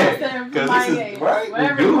this is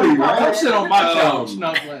right. Come sit on my couch.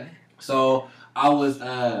 Not playing. So I was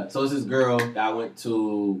so it's this girl that I went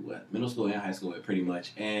to middle school and high school with pretty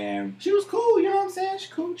much, and she was cool. You know what I'm saying? She's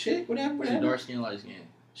a cool chick. Whatever. She dark skin, light skin.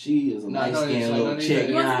 She is a light skinned little chick.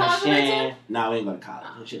 You went to college with her too? No, we ain't going to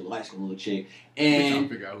college. She's a light skinned little chick. And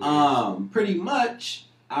pretty much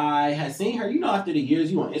I had seen her, after the years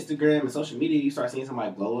you on Instagram and social media, you start seeing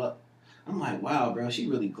somebody blow up. I'm like, wow, bro, she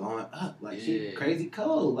really glowing up. Like, she crazy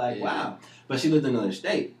cold. Like, wow. But she lived in another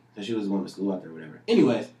state. So she was going to school out there or whatever.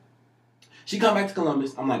 Anyways, she come back to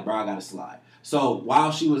Columbus. I'm like, bro, I got to slide. So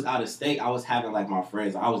while she was out of state, I was having like my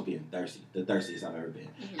friends. I was being thirsty, the thirstiest I've ever been.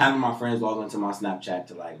 Mm-hmm. Having my friends log into my Snapchat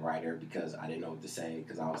to like write her because I didn't know what to say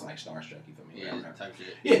because I was like starstruck. You feel me? Yeah, type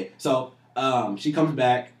shit. Yeah. So she comes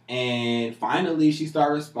back and finally she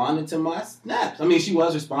started responding to my snaps. I mean, she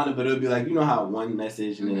was responding, but it would be like, you know how one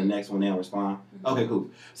message and then the next one they'll respond. Okay,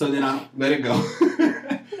 cool. So then I let it go.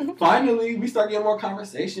 Finally, we start getting more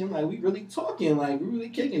conversation. Like we really talking. Like we really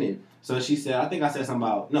kicking it. So she said, I think I said something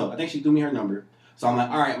about, no, I think she threw me her number. So I'm like,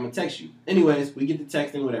 all right, I'm going to text you. Anyways, we get to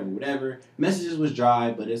texting, whatever. Messages was dry,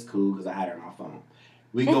 but it's cool because I had her on my phone.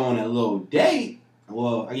 We go on a little date.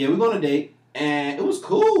 Well, yeah, we go on a date. And it was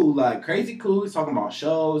cool, like crazy cool. He's talking about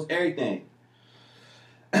shows, everything.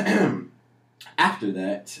 After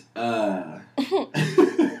that, I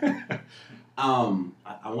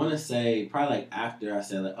want to say probably like after I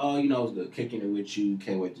said like, oh, it was good kicking it with you.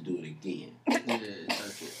 Can't wait to do it again.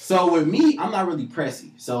 So with me, I'm not really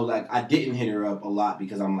pressy. So like I didn't hit her up a lot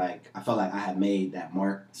because I'm like I felt like I had made that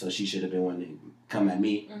mark, so she should have been one to come at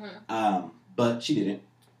me. Mm-hmm. But she didn't.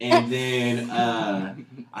 And then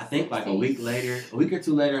I think like a week or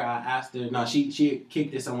two later, I asked her. No, she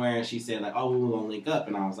kicked it somewhere and she said like, oh, we're gonna link up,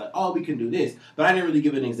 and I was like, oh, we can do this, but I didn't really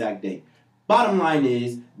give it an exact date. Bottom line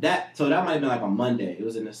is that might have been like a Monday. It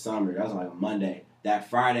was in the summer. That was like a Monday. That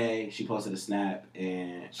Friday, she posted a snap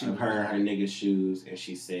and of her nigga's shoes, and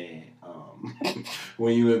she said,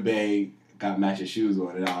 when you and Bae got matching shoes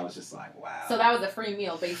on, and I was just like, wow. So that was a free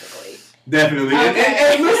meal, basically. Definitely.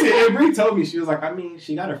 Okay. And listen, and Bree told me, she was like, I mean,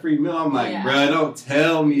 she got a free meal. I'm like, bruh, don't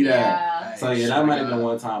tell me that. Yeah. So yeah, that might have been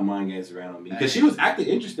one time mind games around on me. Because she was acting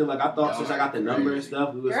interested. Like I thought since I got the number and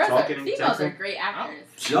stuff, we was talking and females texting. are great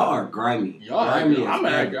actors. Y'all are grimy. I'm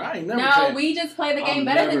an actor. I ain't never No, we just play the game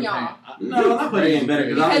better than y'all. No, I play the game better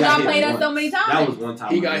because y'all played us so many times. That was one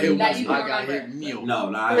time. He got hit once. I got hit nil.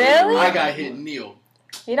 No, really? I got hit nil.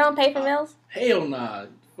 You don't pay for meals? Hell nah.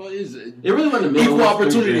 What is it? It really wasn't a meal. Equal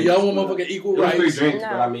opportunity. Y'all want motherfucking equal rights. Free drinks,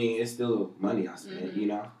 but I mean, it's still money I spent,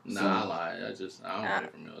 Nah, I lied. I don't pay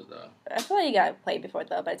for meals, though. I feel like you got played before,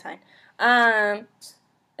 though, by the time.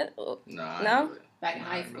 No? Back in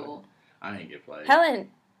high school. I ain't get played. Helen.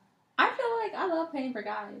 I feel like I love paying for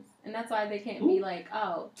guys. And that's why they can't be like,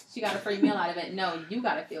 oh, she got a free meal out of it. No, you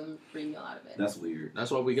got a free meal out of it. That's weird. That's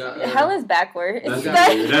what we got. Helen's backward. That's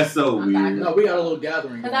weird. That's so weird. No, we got a little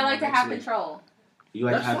gathering. Because I like to have control. You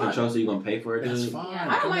like to have control, so you're going to pay for it? That's fine. Yeah,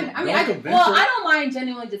 I don't mind. I don't mind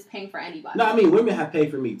genuinely just paying for anybody. No, I mean, women have paid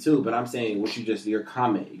for me too, but I'm saying your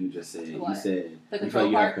comment you just said. What? You said you feel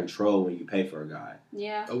like you have control when you pay for a guy.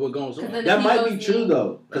 Yeah. What goes on? That might be true,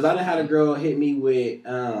 though. Because I done had a girl hit me with,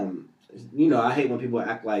 I hate when people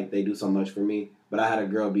act like they do so much for me, but I had a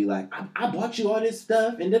girl be like, I bought you all this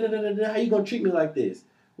stuff, and da-da-da-da-da, how you going to treat me like this?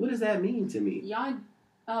 What does that mean to me? Y'all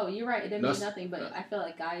Oh, you're right. It didn't mean nothing, but I feel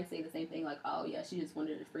like guys say the same thing. Like, oh yeah, she just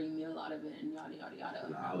wanted a free meal out of it, and yada yada yada.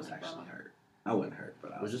 No, I was actually hurt. I wasn't hurt,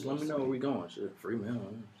 but I was just let me know where we going. Shit, free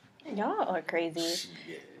meal. Y'all are crazy.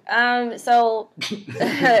 Yeah. So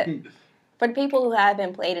for the people who have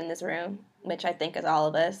been played in this room, which I think is all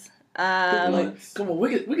of us. Come on,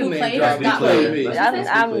 we can name drop.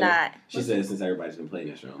 I'm not. She said since everybody's been playing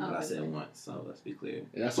this room, but I said once, so let's be clear.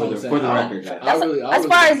 Yeah, that's for the record, guys. As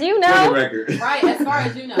far as you know. For the record. Right, as far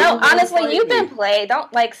as you know. No, honestly, you've been played. Don't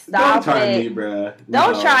stop Don't try it. me, bruh.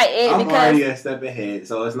 Don't try it I'm because already a step ahead,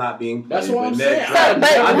 so it's not being played. That's what I'm saying.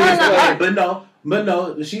 But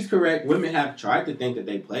no, she's correct. Women have tried to think that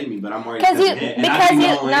they play me, but I'm already because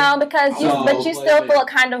you but you still feel a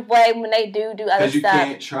kind of way when they do other stuff. You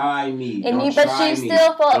can't try me. But you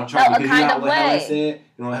still feel a kind of way.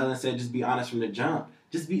 You know what Helen said? Just be honest from the jump.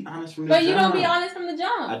 Just be honest from the jump. But you don't be honest from the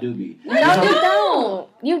jump. I do be. No, you don't.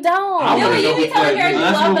 You don't. You be telling girls you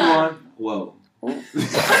love them. Whoa. She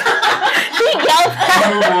yelled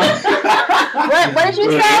What did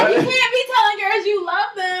you say? You can't be telling girls you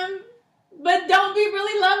love them, but don't be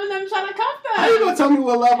really loving them trying to cuff them. How you gonna tell me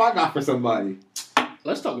what love I got for somebody?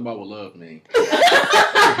 Let's talk about what love means.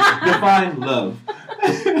 Define love.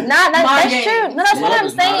 That's true. No, that's what I'm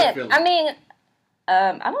saying. I mean,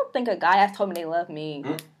 I don't think a guy has told me they love me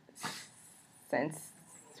since.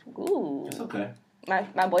 Ooh. It's okay.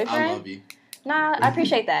 My boyfriend. I love you. Nah, I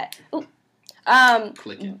appreciate that. Ooh.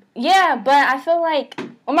 Clicking. Yeah, but I feel like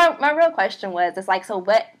my real question was, it's like, so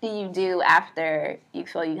what do you do after you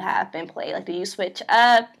feel you have been played? Like, do you switch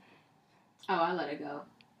up? Oh, I let it go.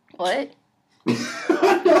 What? I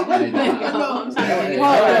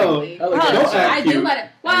do let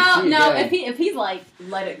it. Well, no, if he's like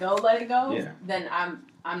let it go, yeah. Then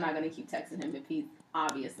I'm not gonna keep texting him if he's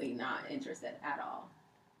obviously not interested at all.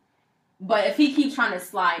 But if he keeps trying to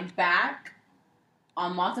slide back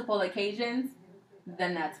on multiple occasions,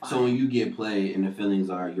 then that's fine. So when you get played and the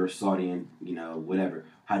feelings are you're salty and whatever,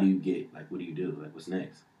 how do you get what do you do? Like, what's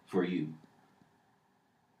next for you?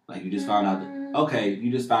 Like, you just found out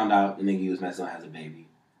you just found out the nigga you was messing with has a baby.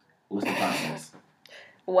 What's the process?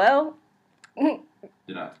 Well,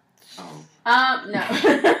 did I? No.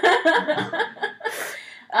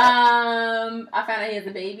 I found out he has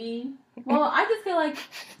a baby. Well, I just feel like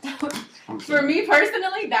for me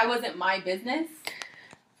personally, that wasn't my business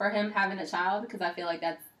for him having a child, because I feel like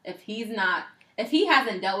that's if he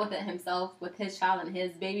hasn't dealt with it himself with his child and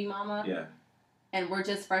his baby mama. Yeah. And we're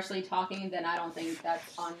just freshly talking, then I don't think that's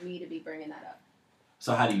on me to be bringing that up.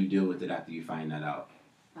 So how do you deal with it after you find that out?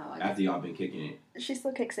 After y'all been kicking it? She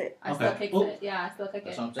still kicks it. I still kick it. Yeah, I still kick it.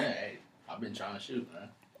 That's what I'm saying. Hey, I've been trying to shoot, man.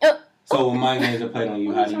 So when mind games are played on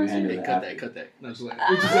you, how do you handle it after? Cut that. No, just like,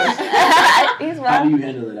 how do you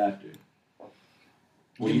handle it after?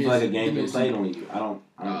 When you feel like a game been played on you, I don't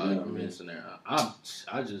know.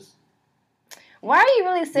 I just. Why are you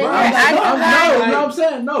really sitting here acting I'm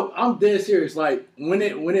saying no. I'm dead serious. Like when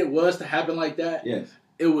it was to happen like that, yes,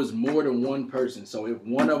 it was more than one person. So if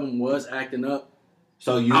one of them was acting up,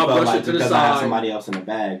 so you felt like because I had somebody else in the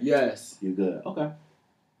bag, yes, you good. Okay,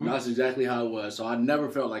 that's exactly how it was. So I never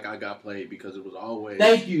felt like I got played because it was always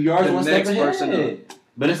thank you. You're always the one next step ahead. person.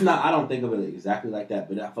 But it's not. I don't think of it exactly like that.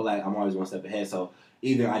 But I feel like I'm always one step ahead. So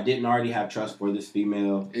either I didn't already have trust for this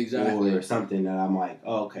female, exactly, or something that I'm like,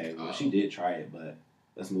 oh, okay, well, she did try it, but.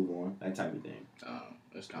 Let's move on. That type of thing.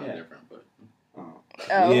 It's kind of different, but.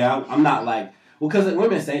 Yeah, I'm not like. Well, because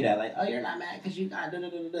women say that, like, oh, you're not mad because you got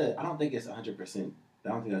da-da-da-da-da. I don't think it's 100%. I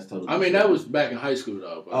don't think that's totally. I mean, that was back in high school,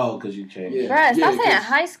 though. But because you changed. Yeah. Bruh, stop saying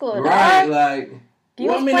high school. Right, like. It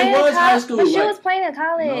was high school. But she was playing in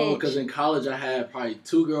college. No, because in college I had probably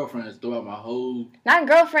 2 girlfriends throughout my whole. Not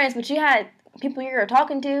girlfriends, but you had people you were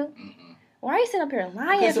talking to. Mm-mm. Why are you sitting up here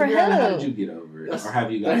lying for who? How did you get over it? Or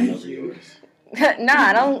have you gotten over yours? Nah,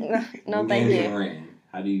 I don't. No, thank you.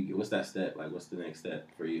 How do you? What's that step? Like, what's the next step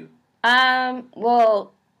for you?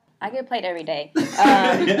 Well, I get played every day. But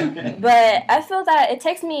I feel that it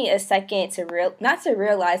takes me a second to not to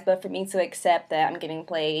realize, but for me to accept that I'm getting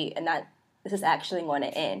played and that this is actually going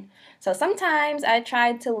to end. So sometimes I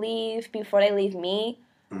try to leave before they leave me.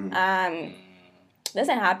 Mm-hmm.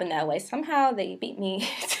 Doesn't happen that way. Somehow they beat me.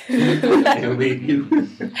 They leave you.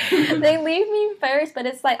 They leave me first, but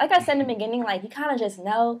it's like I said in the beginning, like you kind of just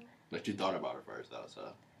know. But you thought about it first, though,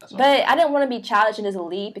 so. But I didn't want to be childish and just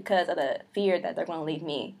leave because of the fear that they're going to leave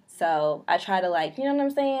me. So I try to you know what I'm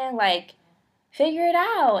saying, figure it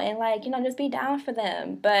out and just be down for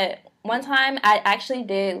them. But one time I actually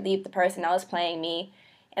did leave the person that was playing me,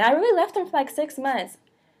 and I really left him for 6 months.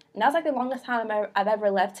 And that was the longest time I've ever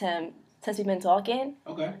left him. Since we've been talking.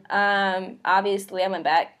 Okay. Obviously, I went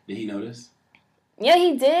back. Did he notice? Yeah,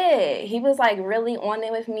 he did. He was like really on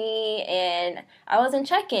it with me, and I wasn't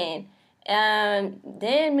checking. And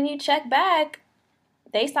then when you check back,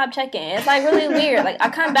 they stop checking. It's like really weird. Like I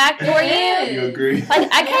come back for you. You agree? Like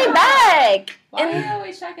I came back. Why are you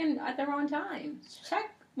always checking at the wrong time?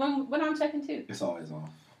 Check when I'm checking too. It's always off.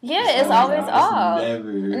 Yeah, it's always off. It's never.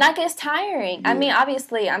 And that gets tiring. Yeah. I mean,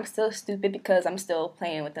 obviously, I'm still stupid because I'm still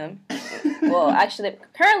playing with them. Well, actually,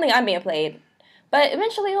 currently I'm being played. But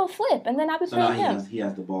eventually he'll flip, and then I'll be So playing now him. he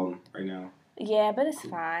has the ball right now. Yeah, but it's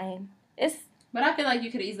fine. But I feel like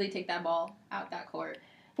you could easily take that ball out that court.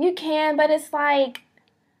 You can, but it's like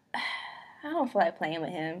I don't feel like playing with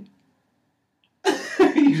him.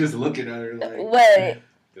 You just looking at her like. What?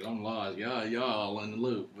 Cause I'm lost. Y'all all in the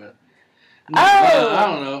loop, but Oh. I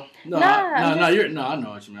don't know. No, Nah, no, you're no. I know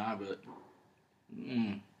what you mean. But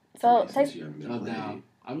So Since you haven't been shut played. down.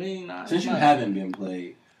 I mean, Since you haven't been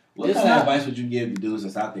played, what It's kind of not- advice would you give to dudes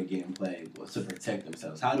that's out there getting played to protect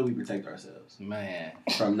themselves? How do we protect ourselves man,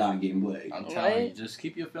 from not getting played? I'm telling you, What? just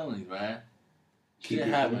keep your feelings, man. Keep Shit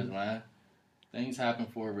your happens, feelings. man. Things happen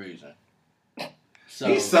for a reason. So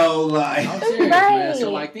He's so like. I'm serious, man. Right.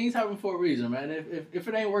 So like things happen for a reason, man. If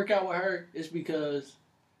it ain't work out with her, it's because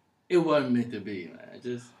it wasn't meant to be, man.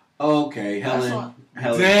 Just Okay, That's Helen. all-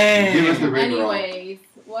 Helen, Damn. give us the ring roll. Anyways,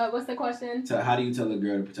 what's the question? So how do you tell a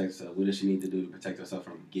girl to protect herself? What does she need to do to protect herself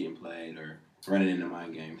from getting played or running into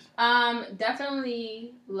mind games?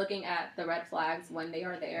 Definitely looking at the red flags when they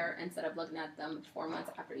are there instead of looking at them 4 months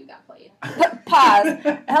after you got played. Pause.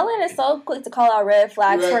 Helen is so quick to call out red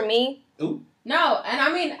flags Right. for me. No, and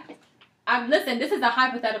I mean, listen. This is a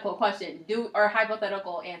hypothetical question.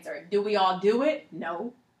 Hypothetical answer. Do we all do it?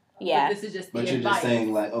 No. Yeah. But this is just the But you're advice. just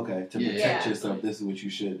saying like, okay, to protect Yeah. yourself, this is what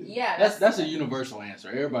you should do. Yeah, that's a universal answer.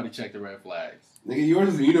 Everybody check the red flags. Nigga, yours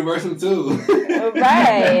is universal too.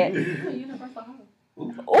 Right. a universal home.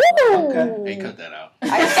 Ooh. Okay. Hey, cut that out.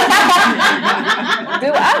 Do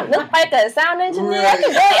I look like a sound engineer? I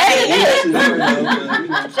can really edit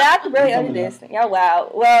this. I can really edit this. Yeah,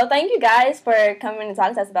 wow. Well, thank you guys for coming and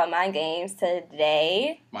talking to us about mind games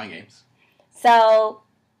today. Mind games. So,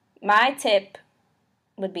 my tip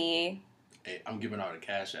would be Hey, I'm giving out a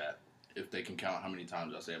cash app if they can count how many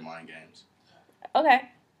times I said mind games. okay.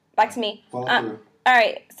 Back to me. Follow through. All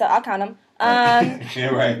right, so I'll count them. Yeah,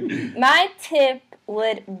 right. My tip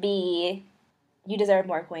would be you deserve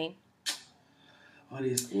more, Queen. All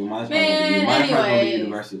these, well, mine's Man, probably gonna be anyways.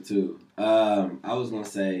 universal too. I was gonna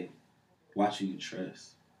say, watch who you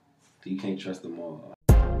trust. You can't trust them all.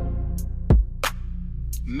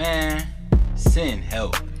 Man, send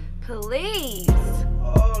help. Please.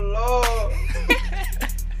 Oh Lord.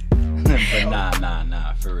 But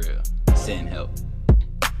nah, for real. Send help.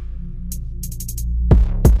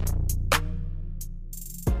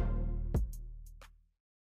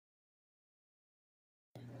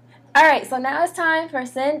 All right, so now it's time for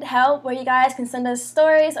Send Help, where you guys can send us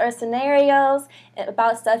stories or scenarios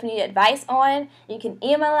about stuff you need advice on. You can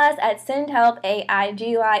email us at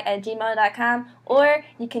sendhelp@gmail.com, or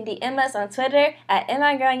you can DM us on Twitter at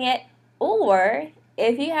 @AmIGirlYet, or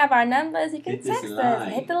if you have our numbers, you can Hit this text us.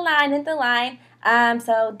 line. Hit the line.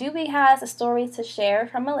 So Doobie has a story to share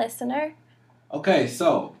from a listener. Okay,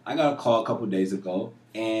 so I got a call a couple days ago,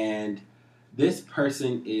 and this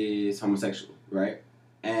person is homosexual, right?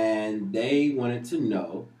 And they wanted to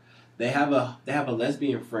know they have a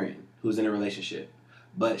lesbian friend who's in a relationship,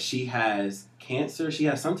 but she has cancer. She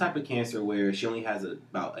has some type of cancer where she only has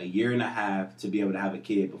about a year and a half to be able to have a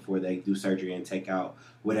kid before they do surgery and take out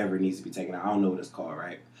whatever needs to be taken out. I don't know what it's called,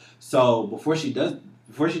 right? So before she does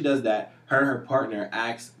that, her and her partner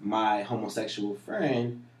asks my homosexual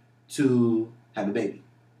friend to have a baby.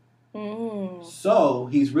 So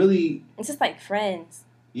he's really. It's just like Friends.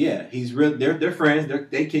 Yeah, he's real. They're friends.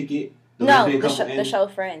 They kick it. No, lesbian the couple show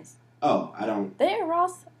Friends. Oh, I don't. Didn't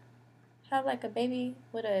Ross have like a baby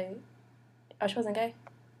with a? Oh, she wasn't gay.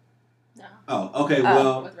 No. Oh, okay.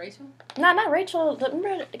 Well, With Rachel? No, not Rachel.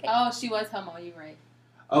 Remember? Oh, she was homo. You're right.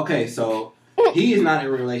 okay. So he is not in a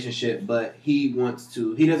relationship, but he wants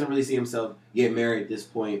to. He doesn't really see himself get married at this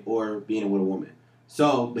point or being with a woman.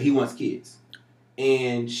 So, but he wants kids,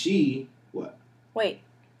 and she what? Wait.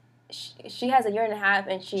 She has a year and a half,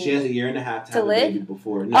 and she has a year and a half to have live? a baby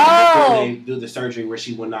before. No, Oh! before they do the surgery where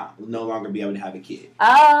she will no longer be able to have a kid.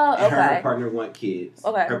 Oh, And her and her okay. partner want kids.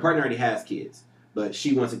 Okay. Her partner already has kids, but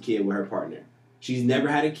she wants a kid with her partner. She's never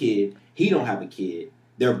had a kid. He don't have a kid.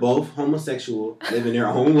 They're both homosexual, living their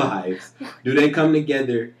own lives. Do they come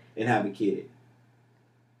together and have a kid?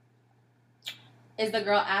 Is the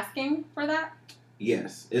girl asking for that?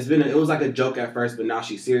 Yes. It was like a joke at first, but now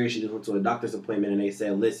she's serious. She just went to a doctor's appointment and they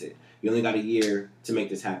said, listen, you only got a year to make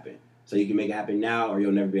this happen. so you can make it happen now, or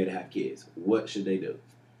you'll never be able to have kids. What should they do?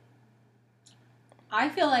 I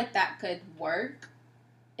feel like that could work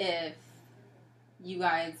if you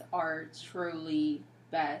guys are truly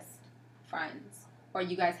best friends, or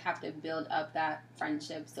you guys have to build up that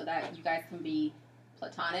friendship so that you guys can be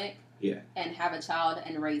platonic, and have a child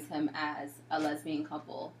and raise him as a lesbian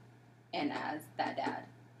couple and as that dad.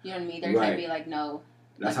 You know what I mean? There can't be like no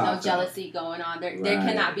jealousy going on. There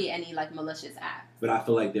cannot be any like malicious acts. But I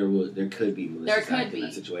feel like there could be malicious acts in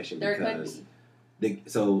that situation because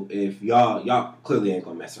so if y'all clearly ain't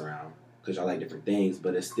gonna mess around because y'all like different things,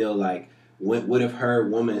 but it's still like what if her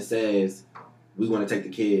woman says we want to take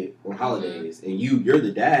the kid on holidays and you're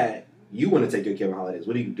the dad, you want to take your kid on holidays?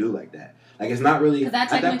 What do you do like that? Like it's not really at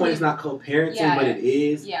that point it's not co-parenting, but it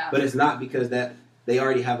is. Yeah. But it's not because that they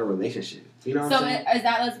already have a relationship. You know what I'm saying? Is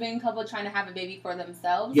that lesbian couple trying to have a baby for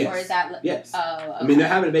themselves? Yes. Or is that... Yes. Oh, okay. I mean, they're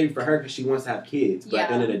having a baby for her because she wants to have kids. But at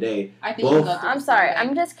the end of the day, I think I'm sorry.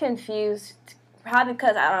 I'm just confused. Probably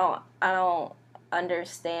because I don't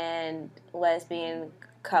understand lesbian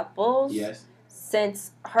couples. Yes.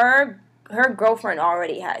 Since her girlfriend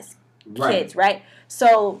already has kids, right?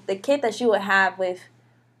 So the kid that she would have with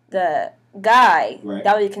the guy,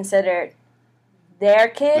 that would be considered their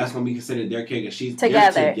kid. That's going to be considered their kid because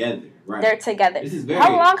together. They're together. Right. They're together. This is very...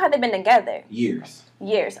 How long have they been together? Years.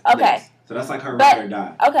 Okay. Yes. So that's like her ride or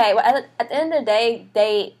die. Okay. Well, at the end of the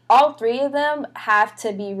day, all three of them have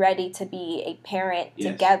to be ready to be a parent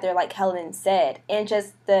together, like Helen said, and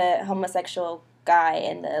just the homosexual guy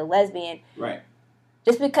and the lesbian. Right.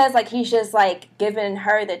 Just because like he's just like giving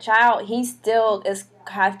her the child, he still is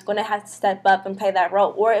going to have to step up and play that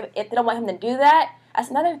role. Or if they don't want him to do that, that's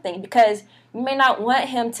another thing because you may not want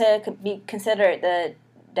him to be considered the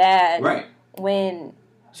dad. Right. When.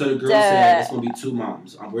 So the girl said it's going to be two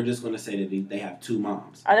moms. We're just going to say that they have two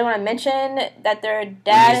moms. Are they going to mention that their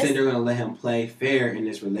dad? They said they're going to let him play fair in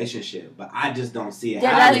this relationship, but I just don't see it.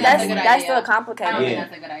 Yeah, that's still complicated. I don't think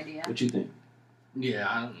that's a good idea. What you think?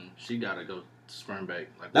 Yeah, she got to go sperm bank.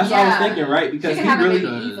 Like, that's what I was thinking, right? Because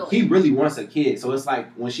he really wants a kid. So it's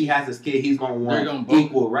like when she has this kid, he's going to want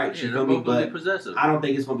equal rights. You feel me? But I don't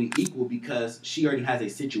think it's going to be equal because she already has a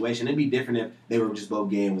situation. It'd be different if they were just both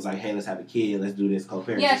gay and was like, hey, let's have a kid. Let's do this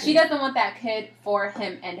co-parenting. Yeah, she doesn't want that kid for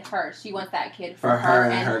him and her. She wants that kid for her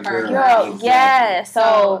and her girl. Exactly. Yeah,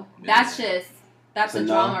 so that's a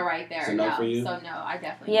drama right there. So no for you? So no, I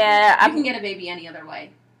definitely wouldn't. You can get a baby any other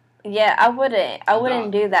way. Yeah, I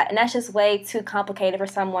wouldn't do that. And that's just way too complicated for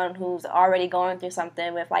someone who's already going through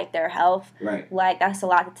something with, like, their health. Right. Like, that's a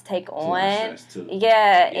lot to take on. Too.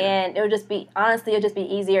 Yeah, and it would just be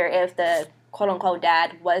easier if the quote-unquote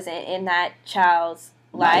dad wasn't in that child's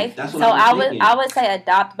life. That's what I would say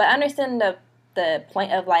adopt, but I understand the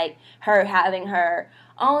point of, like, her having her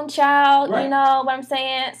own child, you know what I'm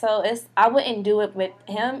saying? So I wouldn't do it with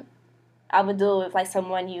him. I would do it with like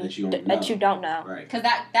someone that you don't know. Right. Because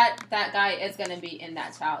that guy is going to be in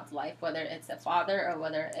that child's life, whether it's a father or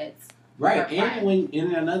whether it's right. And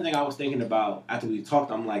another thing I was thinking about after we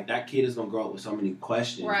talked, I'm like, that kid is going to grow up with so many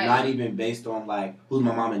questions. Right. Not even based on like who's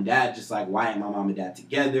my mom and dad, just like why ain't my mom and dad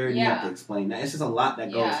together? You have to explain that. It's just a lot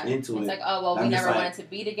that goes into it. It's like, oh well, we never wanted to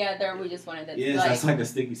be together. We just wanted to. Yeah, that's like a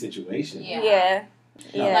sticky situation. Yeah.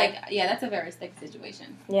 That's a very sticky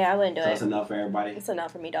situation. Yeah, I wouldn't do it. So it's enough for everybody? It's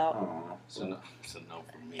enough for me, dog. Oh, it's a no for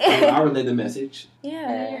me. I relay the message. Yeah.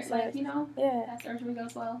 And you're like, that surgery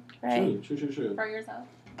goes well. Right. True. For yourself.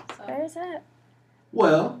 So. Where's that?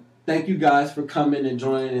 Well, thank you guys for coming and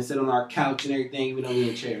joining and sitting on our couch and everything, even though we're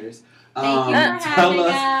in chairs. Thank you for tell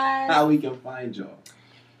us guys. how we can find y'all.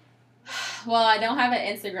 Well, I don't have an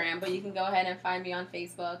Instagram, but you can go ahead and find me on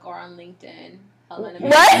Facebook or on LinkedIn. What?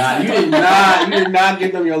 Nah, you did not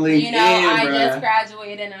give them your LinkedIn. You know, I just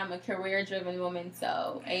graduated and I'm a career-driven woman,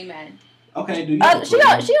 so amen. Okay, do you? She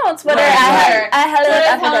on Twitter. Right.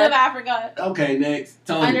 at Helen of Africa. Okay, next.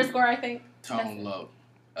 Tony. _ I think. Tone Low.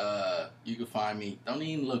 You can find me. Don't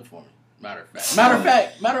even look for me. Matter of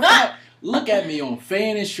fact, look at me on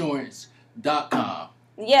faninsurance.com.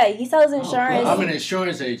 Yeah, he sells insurance. I'm an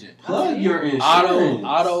insurance agent. Plug your insurance.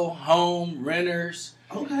 Auto, home, renters.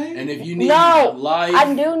 Okay. And if you need life,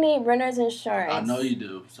 I do need renter's insurance. I know you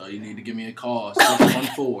do. So you need to give me a call.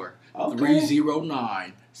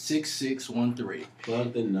 614-309-6613.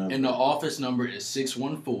 Plug the number. And the office number is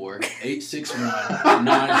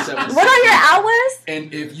 614-861-9766. What are your hours?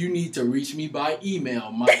 And if you need to reach me by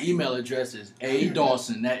email, my email address is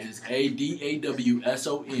adawson, that is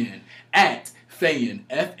ADAWSON, at Fayin,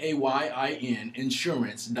 FAYIN,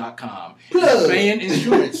 insurance.com. Fayin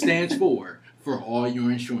Insurance stands for all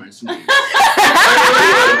your insurance needs. On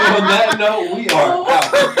that note, we are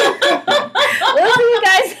out.